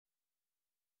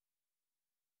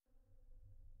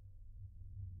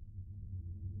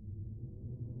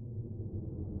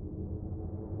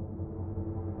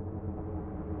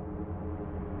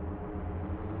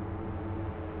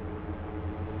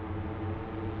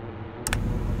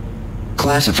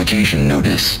Classification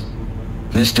Notice.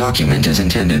 This document is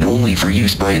intended only for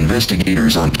use by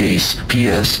investigators on case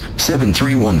PS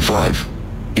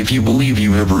 7315. If you believe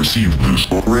you have received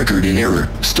this record in error,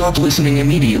 stop listening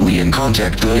immediately and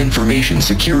contact the Information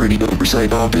Security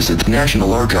Oversight Office at the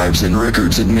National Archives and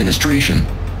Records Administration.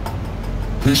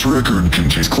 This record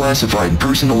contains classified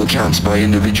personal accounts by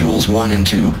individuals 1 and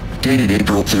 2, dated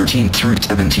April 13 through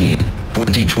 17,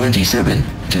 2027,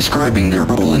 describing their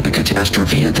role in the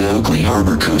catastrophe at the Oakley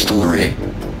Harbor Coastal Array.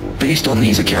 Based on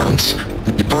these accounts,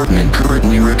 the department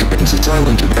currently recommends a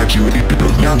silent evacuation of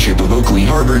the township of Oakley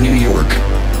Harbor, New York.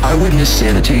 Eyewitness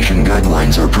sanitation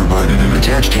guidelines are provided in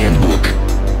attached handbook.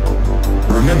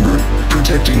 Remember,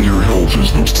 protecting your health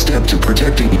is the step to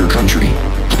protecting your country.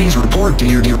 Please report to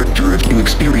your director if you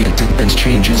experience intense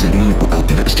changes in mood while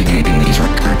investigating these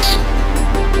records.